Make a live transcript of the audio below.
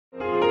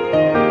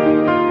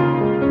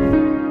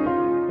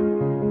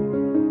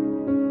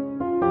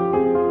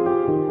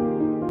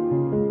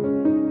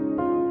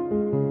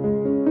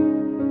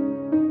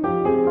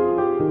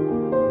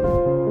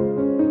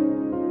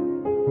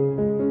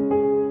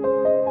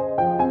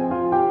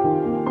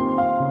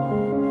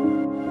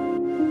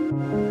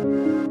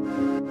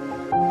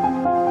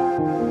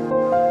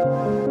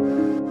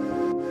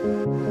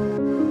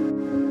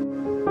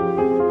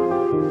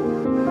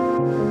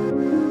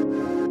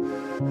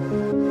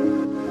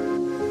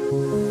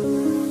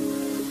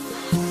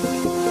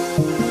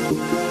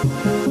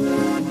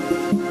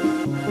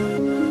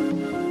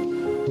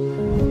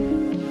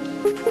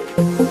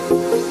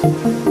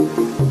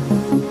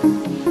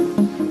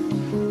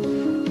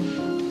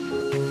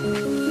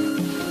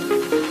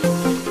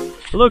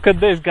Look at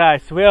this,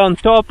 guys. We're on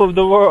top of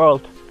the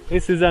world.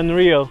 This is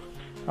unreal.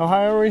 How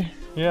high are we?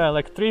 Yeah,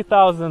 like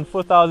 3,000,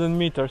 4,000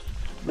 meters.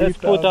 Let's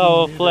put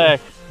our flag.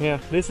 Yeah,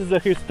 this is a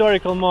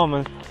historical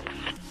moment.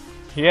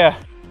 Yeah.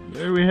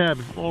 There we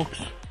have it,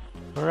 folks.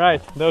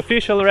 Alright, the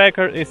official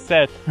record is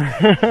set.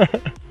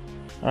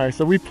 Alright,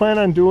 so we plan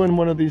on doing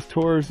one of these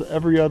tours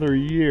every other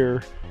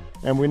year,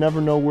 and we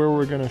never know where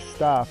we're going to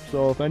stop.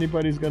 So if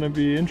anybody's going to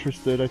be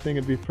interested, I think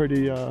it'd be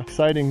pretty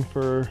exciting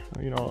for,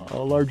 you know, a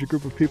larger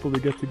group of people to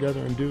get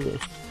together and do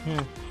this.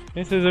 Yeah.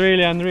 This is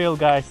really unreal,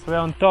 guys. We're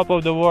on top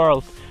of the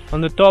world,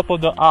 on the top of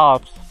the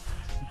Alps,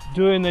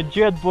 doing a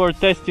jetboard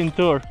testing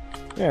tour.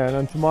 Yeah, and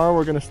then tomorrow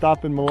we're going to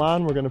stop in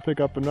Milan. We're going to pick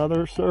up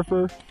another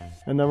surfer,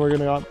 and then we're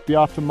going to be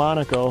off to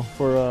Monaco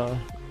for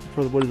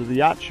what is it, the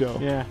yacht show.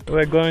 Yeah,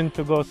 we're going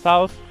to go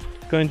south.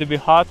 It's going to be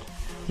hot,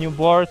 new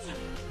boards,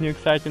 new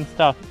exciting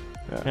stuff.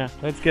 Yeah,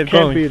 let's get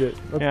going. Can't beat it.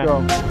 Let's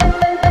go.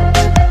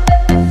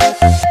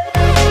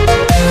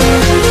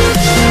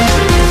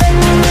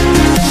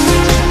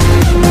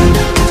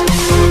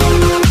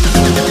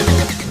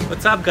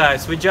 What's up,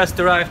 guys? We just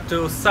arrived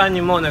to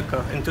sunny Monaco,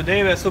 and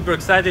today we're super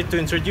excited to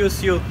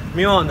introduce you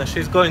Miona.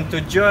 She's going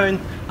to join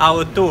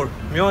our tour.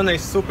 Miona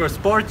is super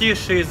sporty.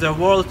 She is a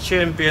world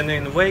champion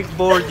in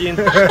wakeboarding,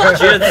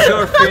 jet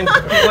surfing.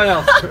 What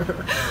else?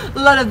 A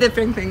lot of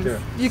different things. Yeah.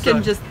 You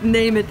can just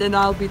name it and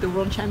I'll be the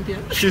world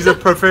champion. She's a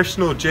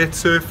professional jet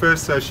surfer,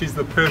 so she's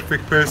the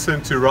perfect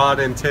person to ride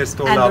and test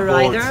all And our a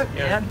boards. rider,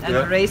 and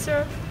a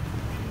racer.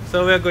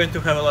 So we're going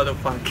to have a lot of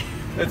fun.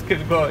 Let's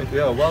keep going.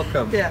 Yeah,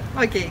 welcome. Yeah,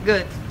 okay,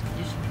 good.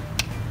 You should,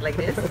 like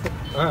this.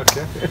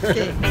 Okay.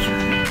 Okay.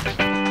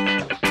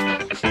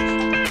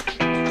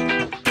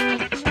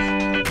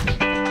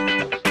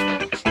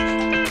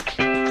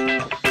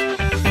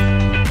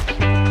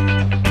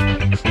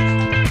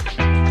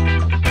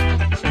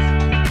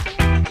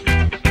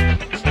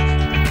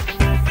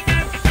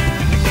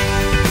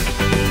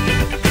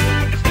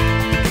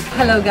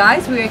 Hello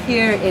guys, we are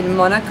here in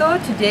Monaco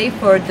today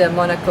for the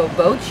Monaco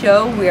Boat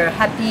Show. We are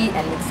happy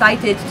and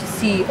excited to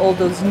see all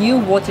those new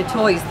water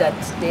toys that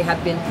they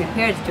have been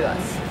prepared to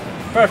us.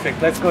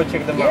 Perfect, let's go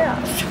check them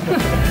out.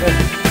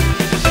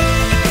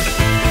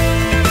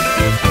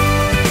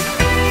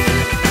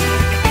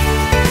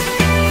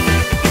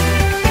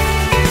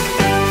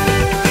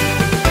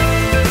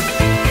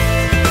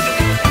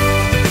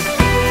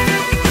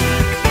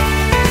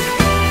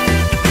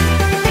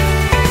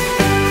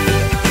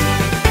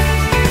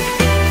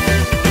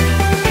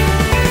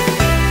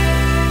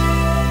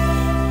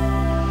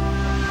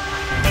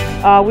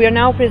 We are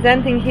now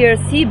presenting here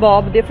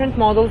Seabob, different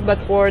models but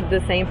for the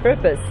same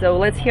purpose. So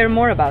let's hear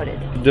more about it.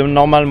 The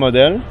normal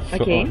model,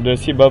 Okay. so the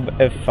Seabob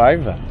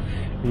F5,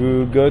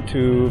 will go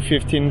to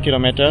 15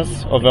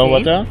 kilometers over Okay.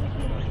 water,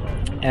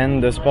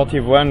 and the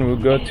sportive one will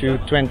go to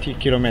 20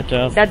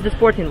 kilometers. That's the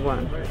sporting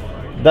one.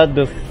 Not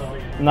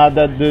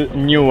that the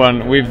new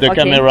one with the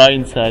Okay. camera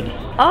inside.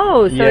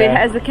 Oh, so it Yeah.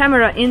 has a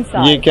camera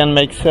inside. You can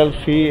make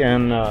selfie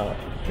and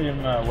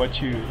film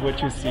what you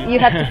see. You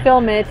have to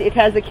film it. It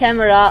has a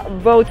camera,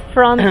 both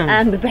front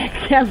and the back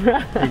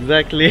camera.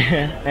 Exactly,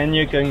 and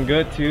you can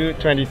go to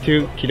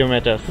 22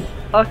 kilometers.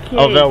 Okay,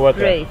 Over water.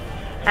 great.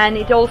 And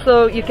it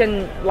also, you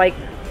can like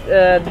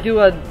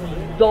do a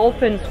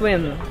dolphin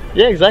swim.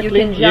 Yeah, exactly.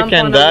 You can jump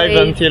on a dive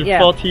wave, until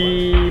yeah.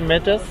 40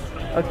 meters.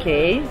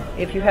 Okay,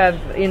 if you have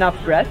enough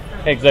breath.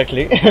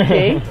 Exactly.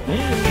 Okay.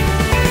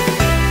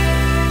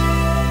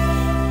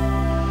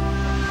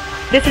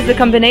 This is a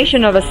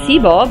combination of a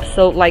Seabob,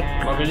 so like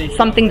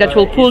something that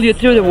will pull you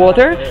through the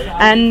water,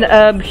 and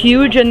a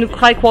huge and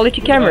high quality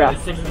camera.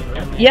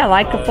 Yeah,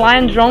 like a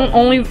flying drone,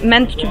 only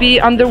meant to be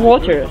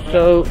underwater.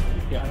 So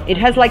it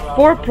has like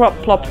 4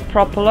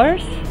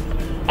 propellers,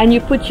 and you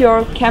put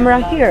your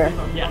camera here.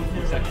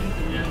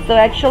 So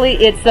actually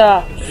it's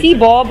a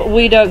Seabob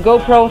with a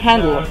GoPro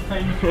handle.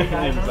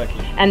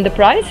 Exactly. And the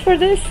price for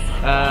this?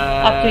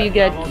 After you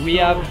get... We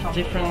have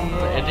different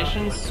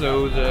editions,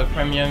 so the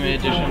premium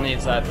edition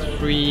is at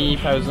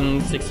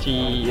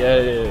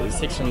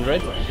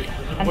 3,600.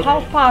 And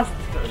how fast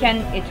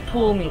can it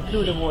pull me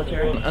through the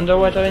water?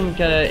 Underwater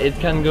it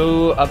can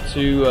go up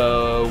to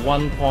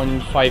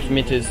 1.5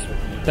 meters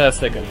per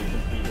second.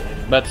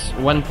 But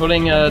when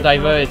pulling a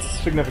diver,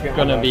 it's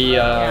gonna be,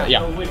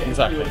 yeah,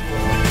 exactly.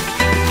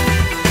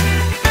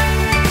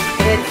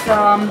 It's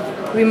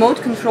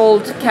remote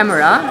controlled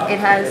camera. It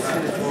has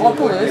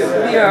Oculus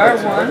VR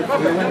one.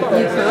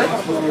 You could.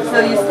 So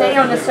you stay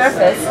on the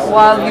surface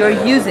while you're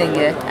using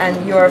it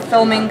and you're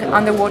filming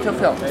underwater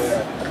films.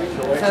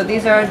 So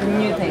these are the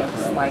new things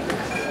like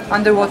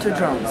underwater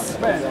drones.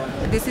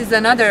 This is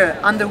another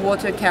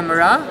underwater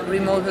camera,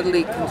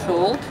 remotely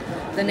controlled.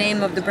 The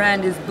name of the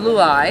brand is Blue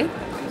Eye,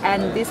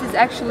 and this is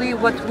actually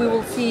what we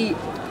will see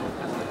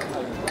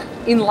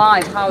in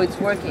live, how it's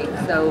working.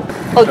 So,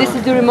 oh, this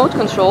is the remote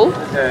control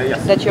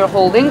Yes. that you're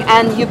holding,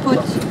 and you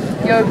put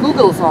your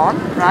goggles on,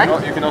 right?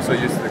 You can also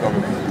use the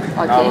goggles.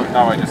 Okay.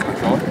 Now I just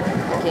control it.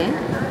 Okay.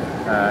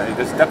 It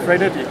is depth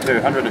rated to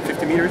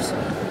 150 meters.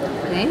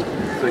 Okay.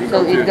 So, you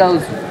So go it to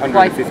goes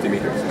 150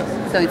 meters.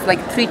 So it's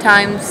like 3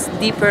 times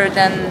deeper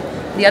than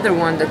the other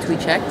one that we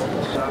checked.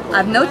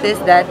 I've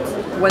noticed that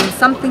when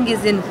something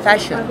is in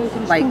fashion,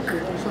 like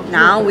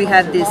now we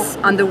have this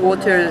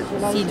underwater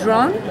sea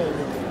drone,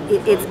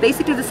 it's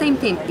basically the same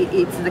thing.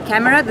 It's the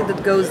camera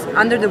that goes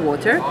under the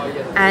water,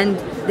 and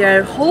there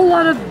are a whole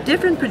lot of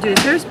different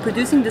producers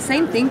producing the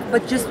same thing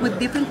but just with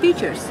different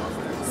features.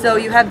 So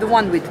you have the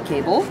one with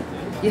cable,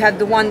 you have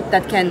the one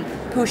that can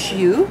push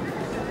you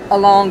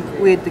along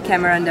with the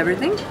camera and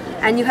everything,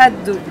 and you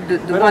had the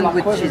one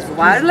which is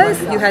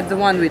wireless, you had the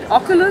one with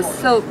Oculus,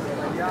 so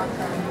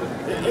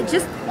it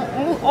just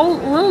all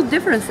little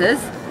differences,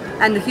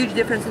 and a huge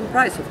difference in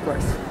price, of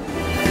course.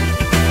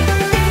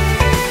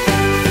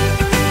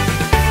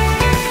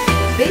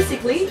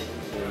 Basically,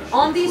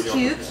 on these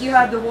tubes you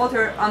have the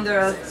water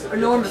under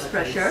enormous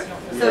pressure,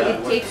 so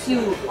it takes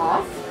you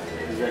off.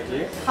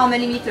 Exactly. How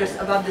many meters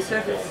above the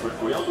surface?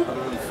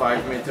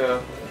 5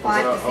 meters.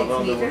 5 to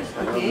 6 meters,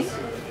 okay.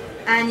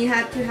 And you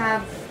have to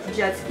have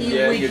jet ski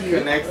with you.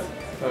 Connect.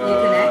 You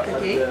connect,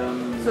 okay.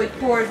 So it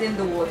pours in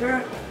the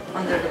water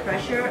under the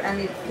pressure and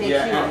it takes you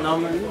and off.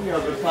 normally the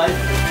other side.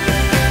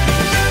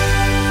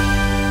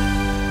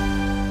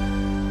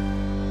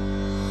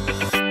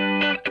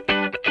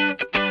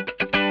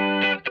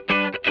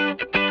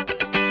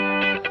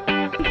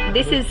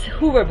 This is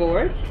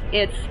hoverboard.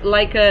 It's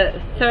like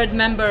a third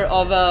member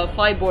of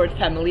flyboard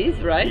families,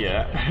 right?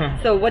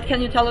 Yeah. So what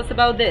can you tell us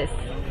about this?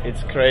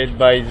 It's created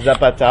by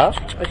Zapata.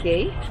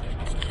 Okay.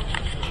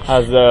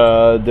 Has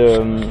the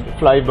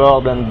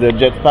flyboard and the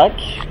jetpack.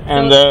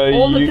 And So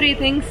all the 3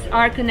 things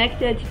are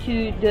connected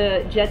to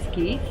the jet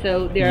ski.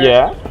 So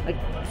they're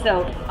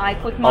so I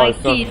put my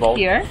feet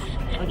here.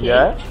 Okay.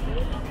 Yeah.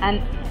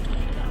 And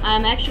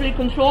I'm actually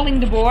controlling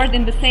the board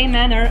in the same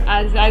manner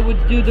as I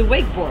would do the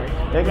wakeboard,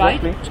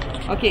 Exactly.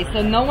 right? Okay,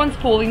 so no one's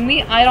pulling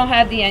me. I don't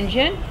have the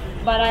engine,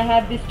 but I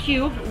have this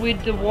tube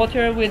with the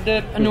water with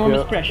the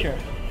enormous pressure.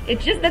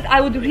 It's just that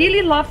I would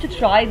really love to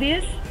try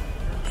this.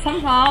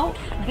 Somehow,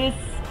 this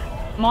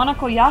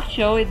Monaco Yacht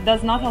Show, it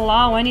does not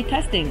allow any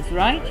testings,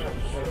 right?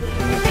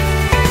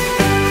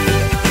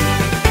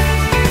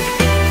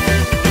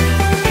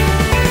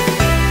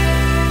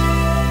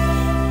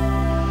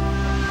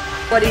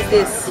 What is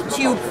this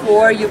tube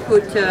for? You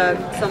put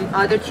some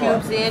other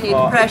tubes in, it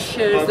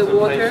pressures the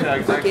water.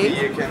 Exactly.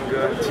 Okay. You can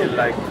go till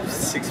like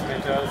 6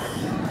 meters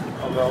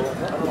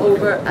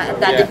Over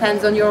that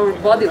depends on your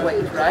body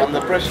weight, right? on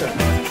the pressure.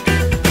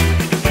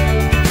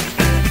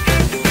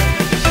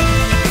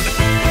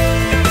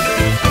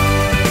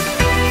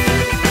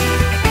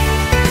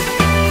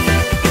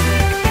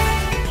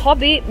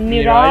 Hobie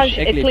Mirage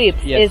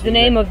Eclipse yes, is the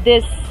name of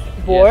this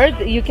board.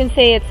 Yes. You can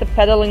say it's a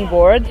pedaling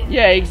board.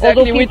 Yeah,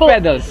 exactly, people, with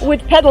pedals.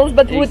 With pedals,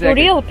 but with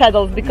Exactly. real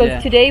pedals,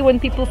 because today when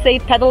people say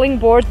pedaling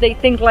boards, they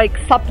think like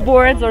SUP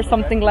boards or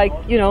something like,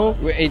 you know,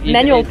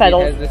 manual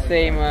pedals. It has the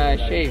same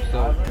shape,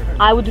 so...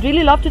 I would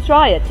really love to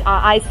try it.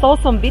 I saw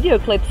some video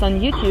clips on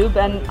YouTube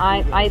and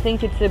I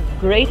think it's a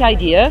great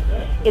idea.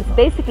 It's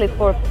basically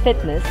for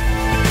fitness.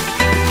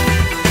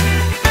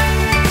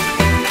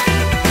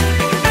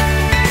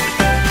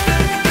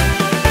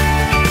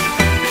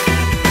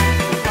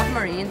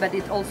 But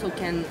it also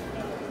can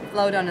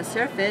float on a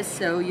surface,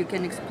 so you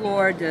can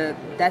explore the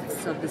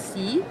depths of the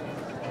sea.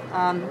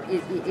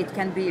 It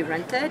can be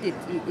rented.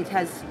 It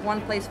has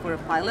 1 place for a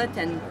pilot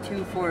and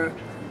 2 for,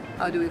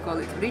 how do we call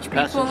it, rich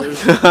people,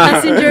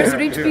 passengers,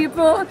 rich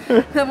people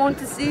that want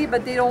to see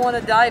but they don't want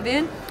to dive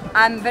in.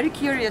 I'm very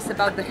curious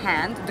about the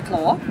hand, the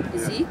claw, you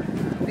see,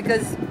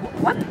 because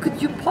what could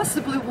you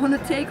possibly want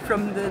to take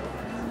from the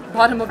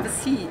bottom of the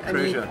sea? I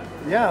mean,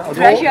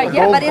 treasure,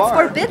 yeah, but it's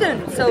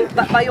forbidden. So,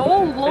 but by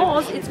all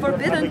laws, it's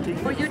forbidden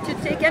for you to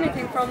take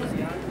anything from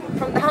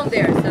down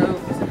there. So,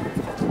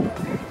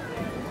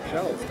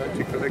 Shells, don't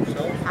you collect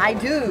shells? I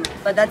do,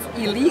 but that's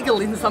illegal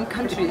in some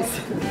countries.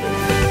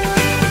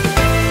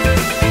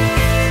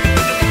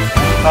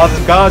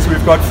 Guys,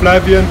 we've got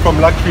Flavian from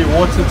Lucky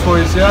Water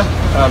Toys here.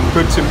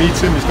 Good to meet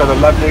him. He's got a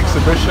lovely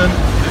exhibition,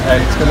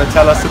 and he's going to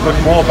tell us a bit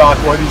more about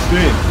what he's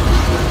doing.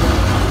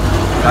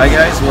 Hi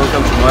guys,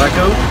 welcome to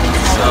Monaco.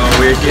 So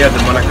we're here at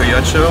the Monaco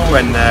Yacht Show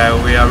and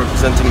we are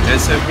representing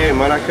Jetsurf here in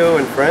Monaco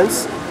in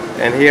France.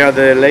 And here are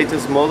the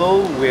latest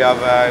model. We are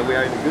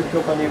in a good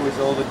company with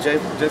all the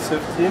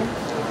Jetsurf team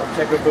of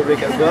Czech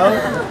Republic as well.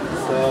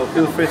 So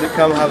feel free to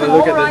come have a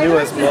look at the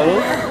newest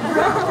model.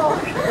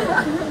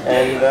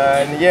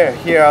 And yeah,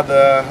 here are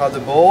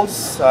the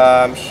boards.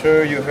 I'm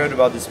sure you heard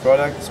about these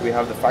products. We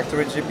have the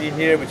Factory GP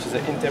here, which is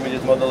an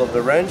intermediate model of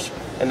the range.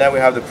 And then we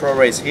have the Pro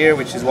Race here,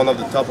 which is one of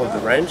the top of the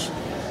range.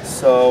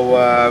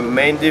 So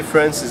main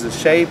difference is the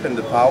shape and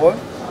the power,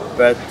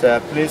 but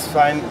please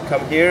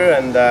come here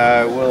and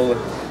we'll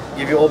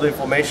give you all the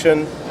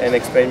information and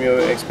explain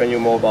you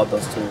more about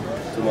those two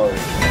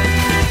models.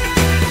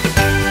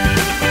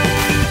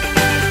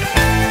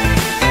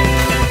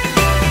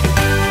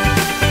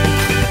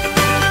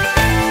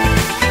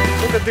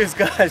 Look at this,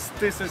 guys,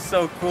 this is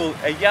so cool.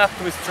 A yacht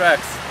with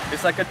tracks.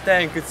 It's like a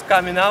tank, it's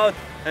coming out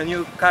and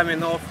you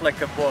coming off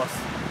like a boss.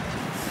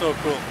 So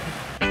cool.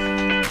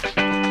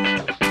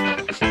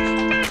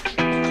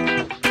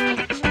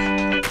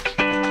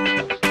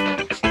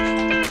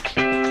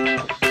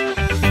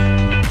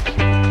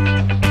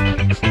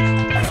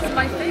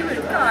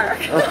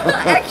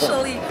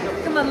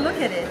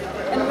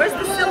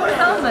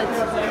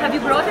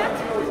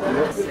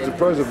 The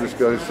price of this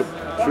guy is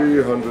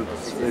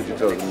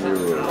 380,000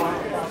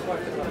 euros.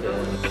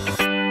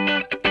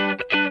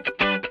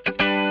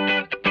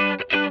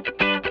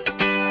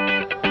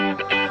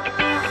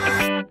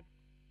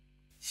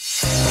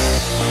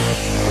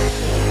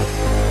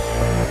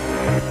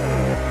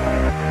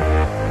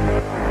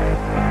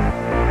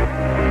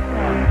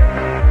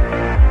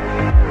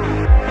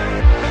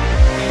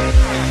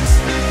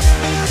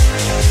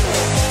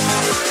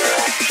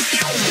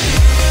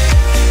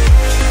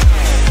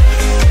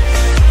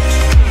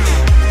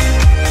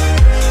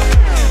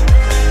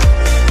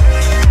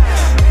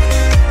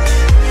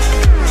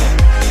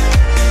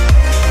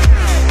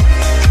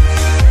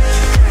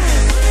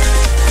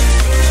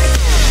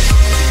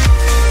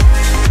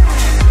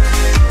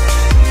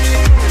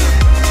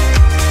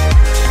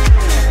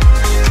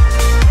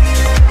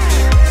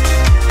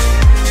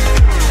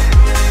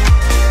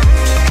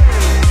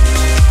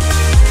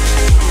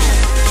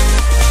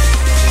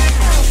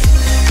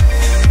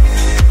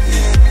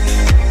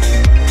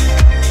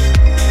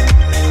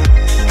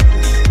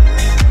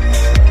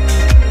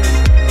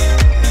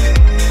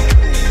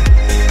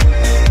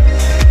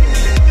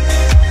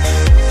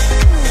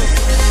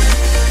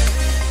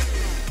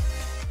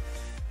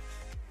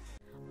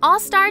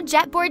 Star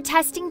Jetboard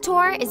Testing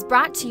Tour is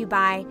brought to you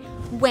by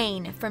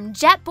Wayne from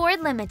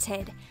Jetboard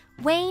Limited.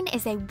 Wayne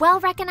is a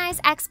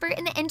well-recognized expert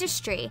in the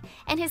industry,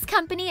 and his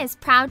company is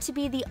proud to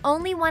be the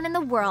only one in the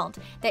world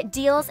that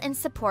deals and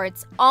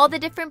supports all the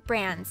different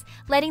brands,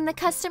 letting the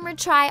customer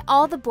try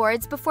all the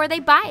boards before they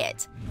buy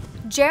it.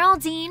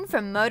 Geraldine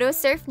from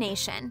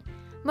Motosurfnation.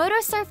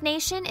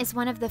 Motosurfnation is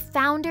one of the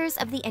founders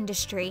of the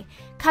industry,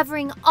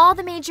 covering all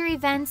the major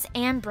events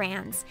and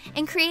brands,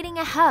 and creating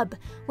a hub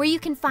where you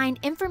can find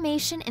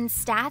information and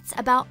stats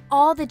about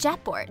all the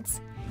jetboards.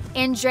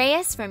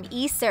 Andreas from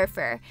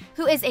eSurfer,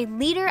 who is a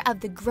leader of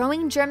the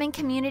growing German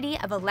community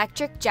of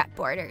electric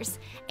jetboarders,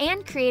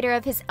 and creator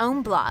of his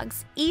own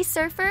blogs,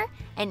 eSurfer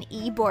and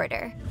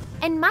eBoarder.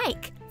 And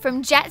Mike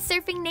from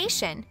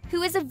Jetsurfnation,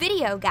 who is a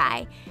video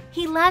guy.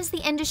 He loves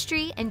the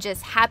industry and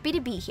just happy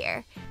to be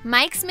here.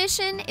 Mike's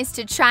mission is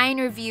to try and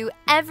review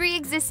every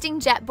existing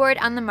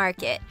jetboard on the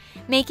market,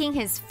 making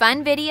his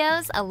fun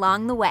videos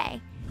along the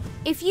way.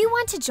 If you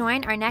want to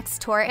join our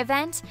next tour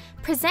event,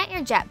 present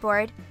your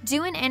jetboard,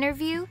 do an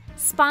interview,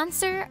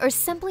 sponsor, or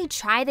simply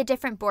try the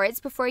different boards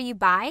before you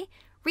buy,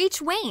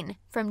 reach Wayne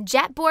from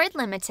Jetboard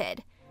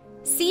Limited.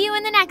 See you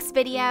in the next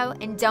video,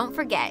 and don't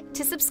forget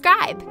to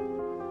subscribe.